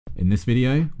In this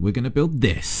video, we're going to build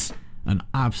this. An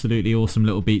absolutely awesome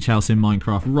little beach house in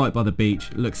Minecraft right by the beach.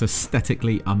 It looks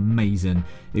aesthetically amazing.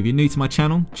 If you're new to my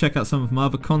channel, check out some of my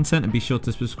other content and be sure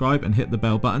to subscribe and hit the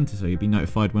bell button so you'll be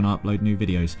notified when I upload new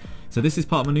videos. So this is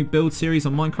part of my new build series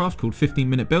on Minecraft called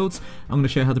 15-minute builds. I'm going to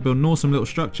show you how to build an awesome little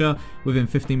structure within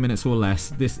 15 minutes or less.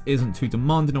 This isn't too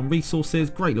demanding on resources,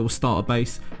 great little starter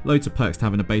base, loads of perks to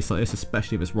having a base like this,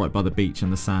 especially if it's right by the beach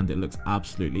and the sand. It looks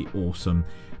absolutely awesome.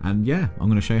 And yeah, I'm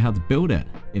going to show you how to build it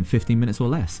in 15 minutes or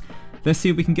less. Let's see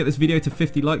if we can get this video to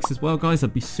 50 likes as well, guys.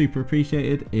 I'd be super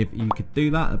appreciated if you could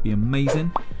do that. That'd be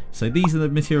amazing. So these are the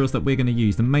materials that we're going to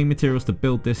use. The main materials to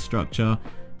build this structure.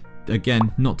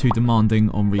 Again, not too demanding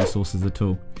on resources at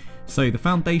all. So the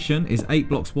foundation is 8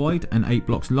 blocks wide and 8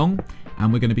 blocks long.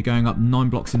 And we're going to be going up 9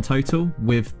 blocks in total,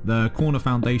 with the corner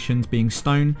foundations being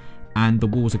stone and the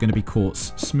walls are going to be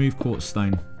quartz, smooth quartz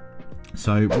stone.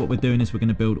 So what we're doing is we're going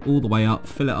to build all the way up,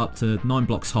 fill it up to 9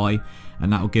 blocks high,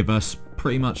 and that will give us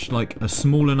pretty much like a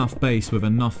small enough base with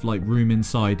enough like room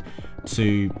inside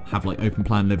to have like open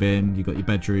plan living. You got your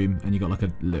bedroom and you got like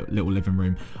a little living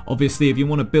room. Obviously, if you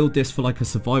want to build this for like a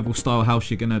survival style house,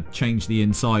 you're going to change the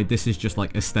inside. This is just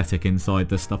like aesthetic inside,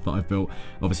 the stuff that I've built.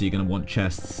 Obviously you're going to want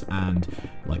chests and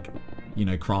like, you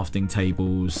know, crafting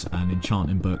tables and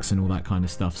enchanting books and all that kind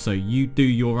of stuff. So you do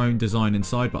your own design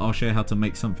inside, but I'll show you how to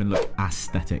make something look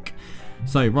aesthetic.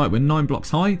 So right, we're 9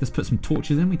 blocks high. Let's put some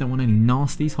torches in. We don't want any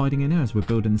nasties hiding in here as we're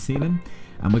building the ceiling.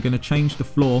 And we're going to change the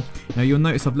floor. Now you'll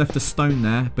notice I've left a stone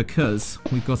there because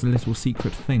we've got a little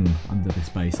secret thing under this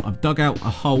base. I've dug out a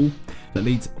hole that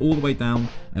leads all the way down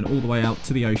and all the way out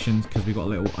to the ocean, because we've got a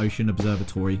little ocean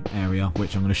observatory area,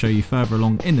 which I'm going to show you further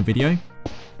along in the video,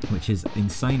 which is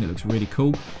insane. It looks really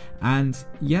cool. And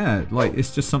yeah, like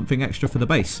it's just something extra for the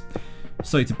base.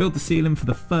 So to build the ceiling for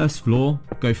the first floor,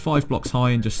 go 5 blocks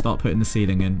high and just start putting the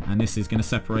ceiling in. And this is going to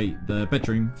separate the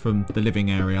bedroom from the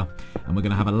living area. And we're going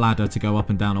to have a ladder to go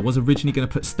up and down. I was originally going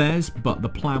to put stairs, but the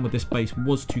plan with this base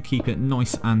was to keep it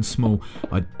nice and small.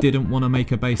 I didn't want to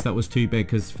make a base that was too big,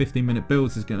 because 15-minute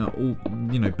builds is going to all,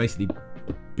 you know, basically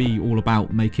be all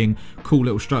about making cool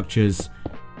little structures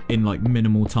in like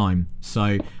minimal time.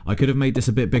 So I could have made this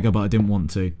a bit bigger, but I didn't want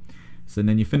to. So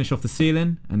then you finish off the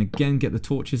ceiling and again get the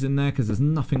torches in there, because there's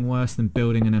nothing worse than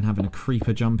building and then having a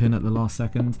creeper jump in at the last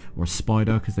second, or a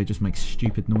spider, because they just make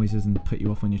stupid noises and put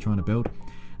you off when you're trying to build.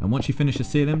 And once you finish the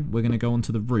ceiling, we're going to go on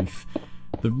to the roof.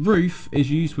 The roof is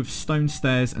used with stone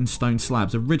stairs and stone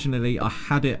slabs. Originally I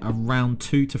had it around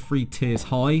 2 to 3 tiers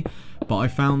high, but I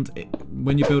found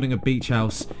when you're building a beach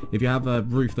house, if you have a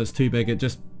roof that's too big, it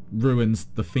just ruins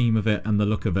the theme of it and the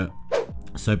look of it.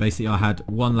 So basically I had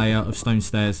 1 layer of stone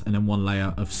stairs and then 1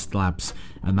 layer of slabs,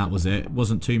 and that was it. It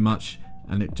wasn't too much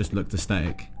and it just looked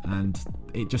aesthetic, and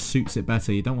it just suits it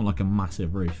better. You don't want like a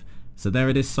massive roof. So there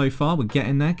it is so far. We're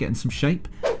getting there, getting some shape.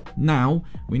 Now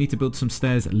we need to build some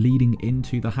stairs leading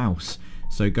into the house.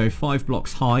 So go 5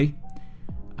 blocks high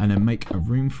and then make a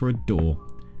room for a door,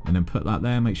 and then put that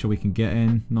there. Make sure we can get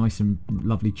in nice and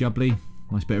lovely jubbly,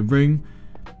 nice bit of room.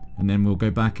 And then we'll go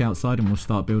back outside and we'll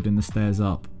start building the stairs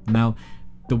up. Now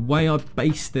the way I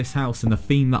based this house and the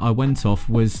theme that I went off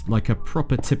was like a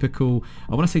proper typical,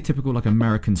 I want to say typical like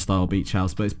American style beach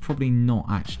house, but it's probably not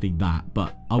actually that.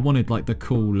 But I wanted like the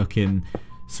cool looking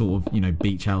sort of, you know,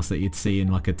 beach house that you'd see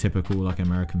in like a typical like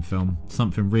American film.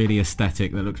 Something really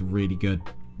aesthetic that looks really good.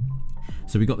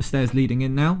 So we got the stairs leading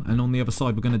in now, and on the other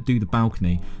side we're going to do the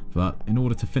balcony. But in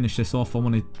order to finish this off, I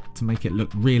wanted to make it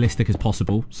look realistic as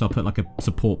possible, so I put like a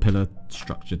support pillar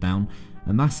structure down,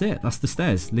 and that's it. That's the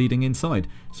stairs leading inside.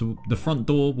 So the front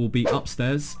door will be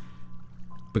upstairs,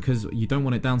 because you don't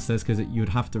want it downstairs, because you'd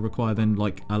have to require then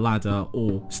like a ladder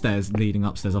or stairs leading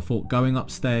upstairs. I thought going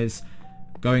upstairs,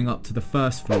 going up to the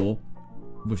first floor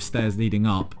with stairs leading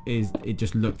up, it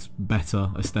just looked better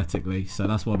aesthetically, so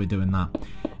that's why we're doing that.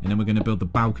 And then we're going to build the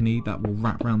balcony that will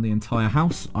wrap around the entire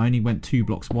house. I only went 2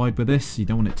 blocks wide with this. You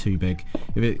don't want it too big.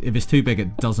 If it's too big,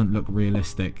 it doesn't look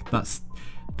realistic. That's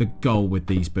the goal with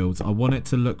these builds. I want it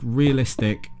to look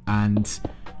realistic and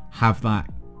have that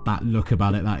look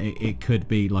about it, that it could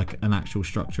be like an actual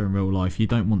structure in real life. You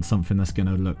don't want something that's going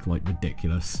to look like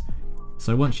ridiculous.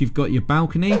 So once you've got your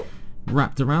balcony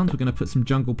wrapped around, we're going to put some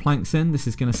jungle planks in. This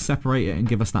is going to separate it and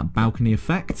give us that balcony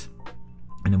effect,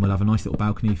 and then we'll have a nice little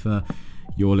balcony for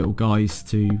your little guys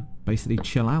to basically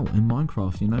chill out in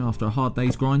Minecraft. You know, after a hard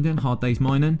day's grinding, hard day's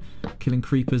mining, killing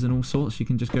creepers and all sorts, you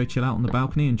can just go chill out on the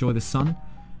balcony, enjoy the sun.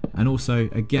 And also,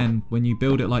 again, when you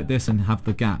build it like this and have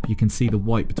the gap, you can see the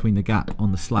white between the gap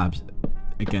on the slabs.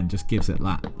 Again, just gives it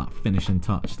that finishing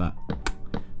touch, that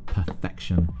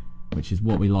perfection, which is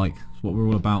what we like. It's what we're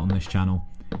all about on this channel.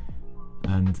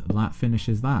 And that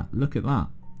finishes that. Look at that.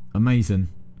 Amazing.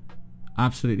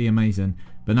 Absolutely amazing.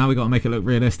 But now we've got to make it look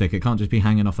realistic. It can't just be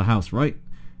hanging off the house, right?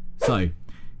 So,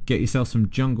 get yourself some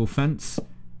jungle fence,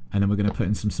 and then we're going to put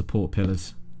in some support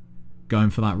pillars. Going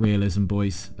for that realism,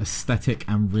 boys. Aesthetic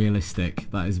and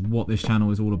realistic. That is what this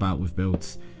channel is all about with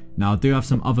builds. Now, I do have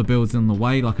some other builds on the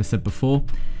way, like I said before.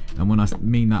 And when I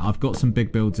mean that, I've got some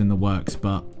big builds in the works,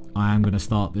 but I am going to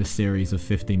start this series of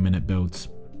 15-minute builds.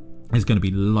 There's going to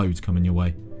be loads coming your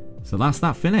way. So that's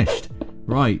that finished.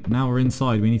 Right, now we're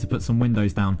inside. We need to put some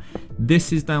windows down.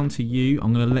 This is down to you.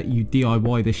 I'm going to let you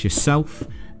DIY this yourself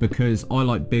because I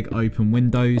like big open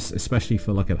windows, especially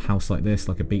for like a house like this,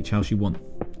 like a beach house. You want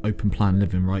open plan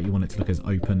living, right? You want it to look as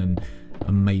open and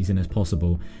amazing as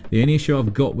possible. The only issue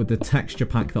I've got with the texture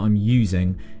pack that I'm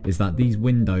using is that these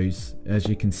windows, as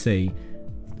you can see,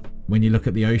 when you look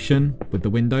at the ocean with the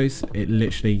windows, it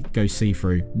literally goes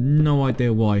see-through. No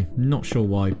idea why, not sure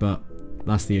why, but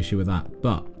that's the issue with that.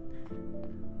 But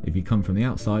if you come from the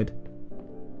outside,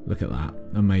 look at that.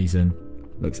 Amazing.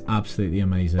 Looks absolutely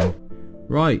amazing.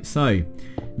 Right, so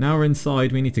now we're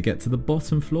inside. We need to get to the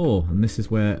bottom floor, and this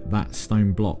is where that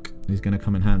stone block is going to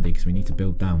come in handy because we need to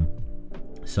build down.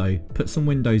 So put some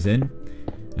windows in,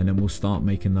 and then we'll start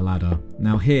making the ladder.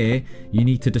 Now here, you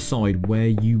need to decide where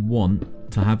you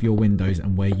want to have your windows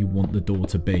and where you want the door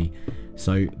to be.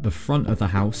 So the front of the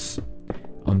house,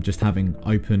 I'm just having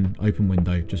open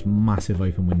window, just massive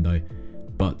open window.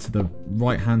 But to the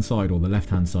right hand side, or the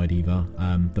left hand side either,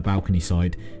 the balcony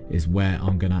side, is where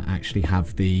I'm going to actually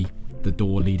have the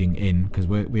door leading in, because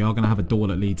we are going to have a door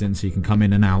that leads in so you can come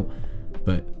in and out,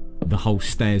 but the whole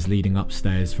stairs leading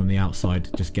upstairs from the outside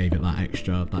just gave it that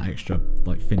extra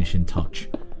like finishing touch,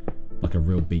 like a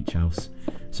real beach house.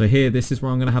 So here, this is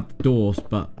where I'm going to have the doors,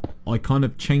 but I kind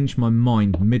of changed my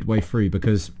mind midway through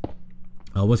because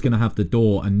I was going to have the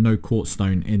door and no quartz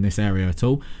stone in this area at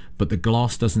all, but the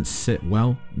glass doesn't sit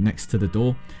well next to the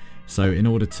door. So in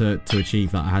order to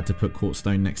achieve that, I had to put quartz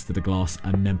stone next to the glass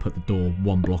and then put the door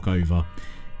one block over.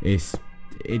 It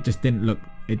just didn't look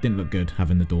good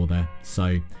having the door there.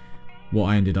 So what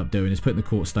I ended up doing is putting the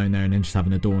quartz stone there and then just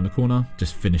having the door in the corner.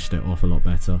 Just finished it off a lot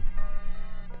better.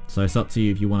 So it's up to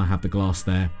you if you want to have the glass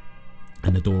there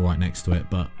and the door right next to it,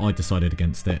 but I decided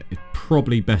against it. It's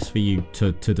probably best for you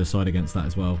to decide against that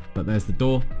as well. But there's the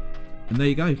door, and there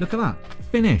you go. Look at that,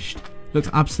 finished. Looks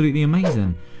absolutely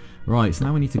amazing. Right, so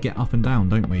now we need to get up and down,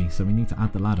 don't we? So we need to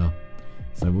add the ladder.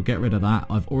 So we'll get rid of that.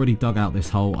 I've already dug out this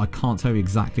hole. I can't tell you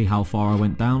exactly how far I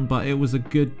went down, but it was a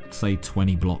good, say,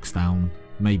 20 blocks down,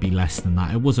 maybe less than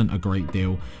that. It wasn't a great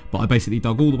deal, but I basically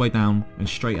dug all the way down and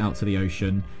straight out to the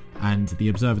ocean. And the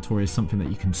observatory is something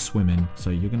that you can swim in, so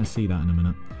you're going to see that in a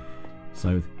minute.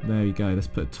 So there you go. Let's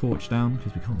put a torch down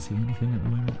because we can't see anything at the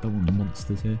moment. Don't want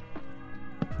monsters here.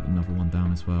 Put another one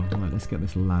down as well. Right, let's get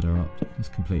this ladder up. Let's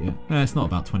complete it. Yeah, it's not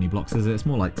about 20 blocks, is it? It's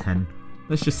more like 10.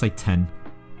 Let's just say 10.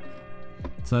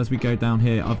 So as we go down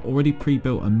here, I've already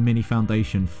pre-built a mini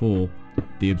foundation for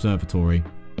the observatory.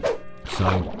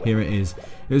 So here it is.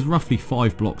 It was roughly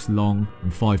 5 blocks long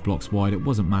and 5 blocks wide. It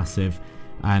wasn't massive.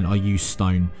 And I used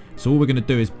stone. So all we're going to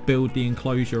do is build the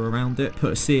enclosure around it,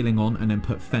 put a ceiling on, and then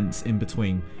put fence in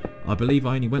between. I believe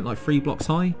I only went like 3 blocks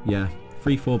high. Yeah,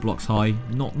 3-4 blocks high.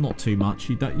 Not too much.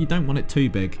 You don't want it too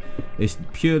big. It's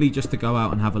purely just to go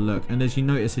out and have a look. And as you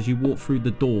notice, as you walk through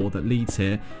the door that leads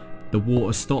here, the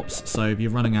water stops. So if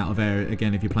you're running out of air,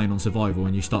 again, if you're playing on survival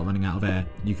and you start running out of air,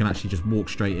 you can actually just walk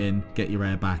straight in, get your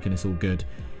air back, and it's all good.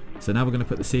 So now we're going to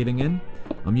put the ceiling in.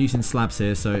 I'm using slabs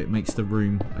here so it makes the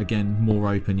room, again, more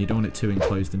open. You don't want it too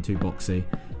enclosed and too boxy.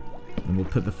 And we'll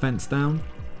put the fence down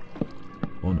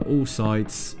on all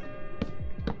sides.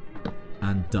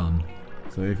 And done.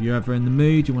 So if you're ever in the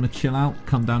mood, you want to chill out,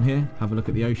 come down here, have a look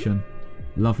at the ocean.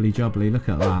 Lovely jubbly, look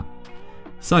at that.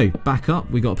 So, back up,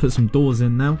 we got to put some doors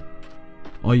in now.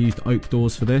 I used oak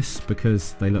doors for this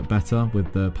because they look better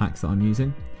with the packs that I'm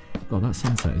using. God, that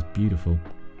sunset is beautiful.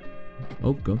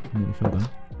 Oh god, nearly fell down.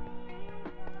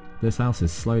 This house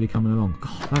is slowly coming along.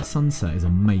 God, that sunset is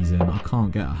amazing. I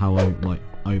can't get how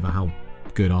over how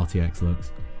good RTX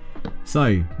looks.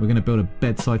 So we're going to build a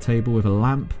bedside table with a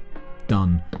lamp.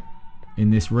 Done.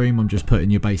 In this room, I'm just putting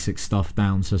your basic stuff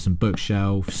down. So some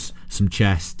bookshelves, some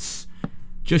chests,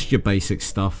 just your basic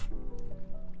stuff.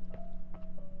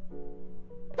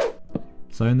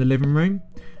 So in the living room,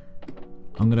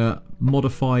 I'm going to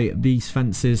modify these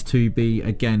fences to be,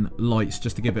 again, lights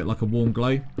just to give it like a warm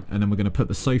glow. And then we're going to put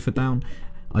the sofa down.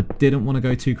 I didn't want to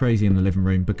go too crazy in the living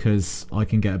room because I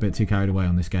can get a bit too carried away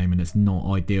on this game and it's not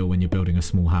ideal when you're building a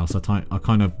small house. I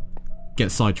kind of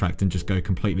get sidetracked and just go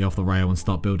completely off the rail and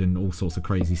start building all sorts of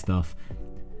crazy stuff.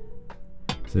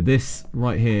 So this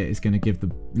right here is going to give the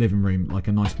living room like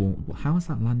a nice warm... How is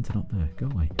that lantern up there?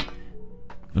 Go away.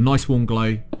 A nice warm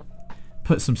glow.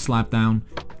 Put some slab down.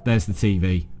 There's the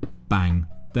TV. Bang.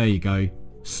 There you go.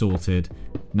 Sorted.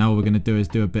 Now what we're going to do is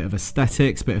do a bit of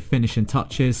aesthetics, bit of finishing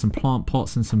touches, some plant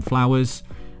pots and some flowers,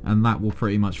 and that will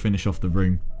pretty much finish off the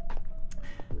room.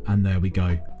 And there we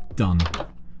go. Done.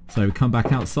 So we come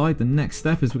back outside. The next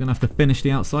step is we're gonna have to finish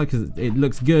the outside because it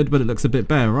looks good, but it looks a bit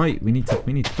bare, right? We need to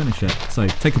finish it. So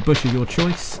take a bush of your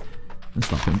choice and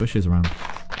start putting bushes around.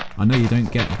 I know you don't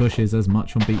get bushes as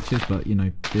much on beaches, but you know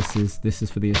this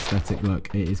is for the aesthetic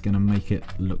look. It is gonna make it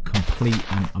look complete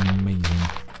and amazing.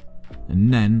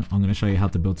 And then I'm gonna show you how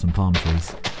to build some palm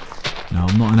trees. Now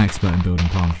I'm not an expert in building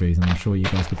palm trees, and I'm sure you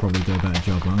guys could probably do a better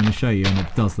job, but I'm gonna show you, and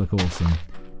it does look awesome.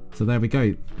 So there we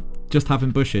go. Just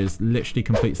having bushes literally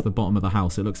completes the bottom of the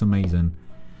house. It looks amazing.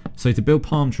 So to build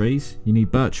palm trees, you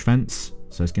need birch fence.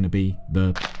 So it's going to be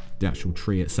the actual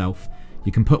tree itself.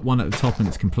 You can put one at the top and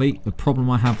it's complete. The problem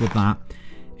I have with that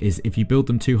is if you build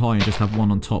them too high and just have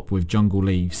one on top with jungle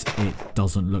leaves, it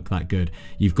doesn't look that good.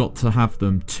 You've got to have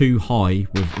them too high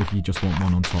if you just want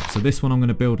one on top. So this one I'm going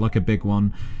to build like a big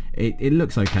one. It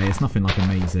looks okay. It's nothing like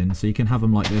amazing. So you can have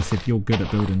them like this. If you're good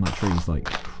at building like trees, like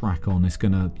crack on. It's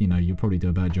gonna, you know, you'll probably do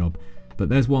a better job. But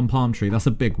there's one palm tree. That's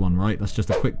a big one, right? That's just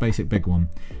a quick basic big one.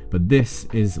 But this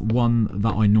is one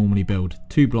that I normally build.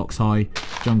 2 blocks high,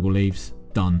 jungle leaves,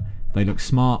 done. They look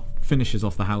smart. Finishes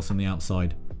off the house on the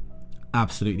outside.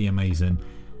 Absolutely amazing.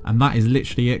 And that is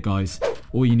literally it, guys.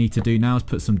 All you need to do now is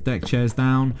put some deck chairs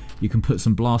down. You can put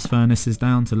some blast furnaces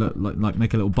down to look like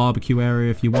make a little barbecue area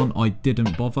if you want. I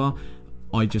didn't bother.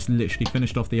 I just literally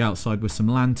finished off the outside with some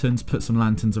lanterns, put some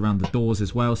lanterns around the doors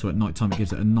as well, so at night time it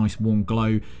gives it a nice warm glow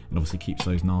and obviously keeps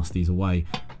those nasties away.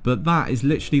 But that is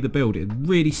literally the build. It's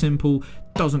really simple,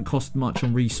 doesn't cost much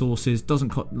on resources,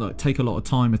 doesn't take a lot of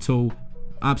time at all,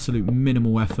 absolute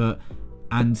minimal effort.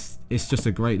 And it's just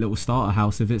a great little starter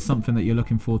house. If it's something that you're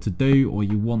looking for to do, or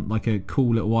you want like a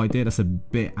cool little idea that's a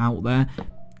bit out there,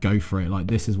 go for it. Like,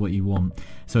 this is what you want.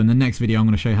 So in the next video I'm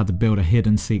going to show you how to build a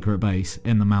hidden secret base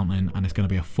in the mountain, and it's going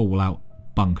to be a fallout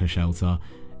bunker shelter.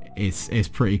 It's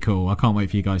pretty cool. I can't wait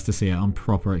for you guys to see it. I'm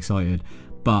proper excited.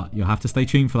 But you'll have to stay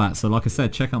tuned for that. So like I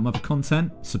said, check out my other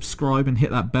content, subscribe and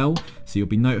hit that bell so you'll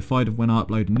be notified of when I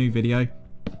upload a new video.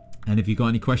 And if you've got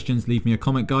any questions, leave me a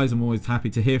comment, guys. I'm always happy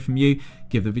to hear from you.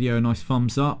 Give the video a nice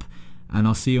thumbs up, and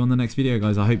I'll see you on the next video,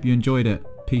 guys. I hope you enjoyed it.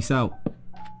 Peace out.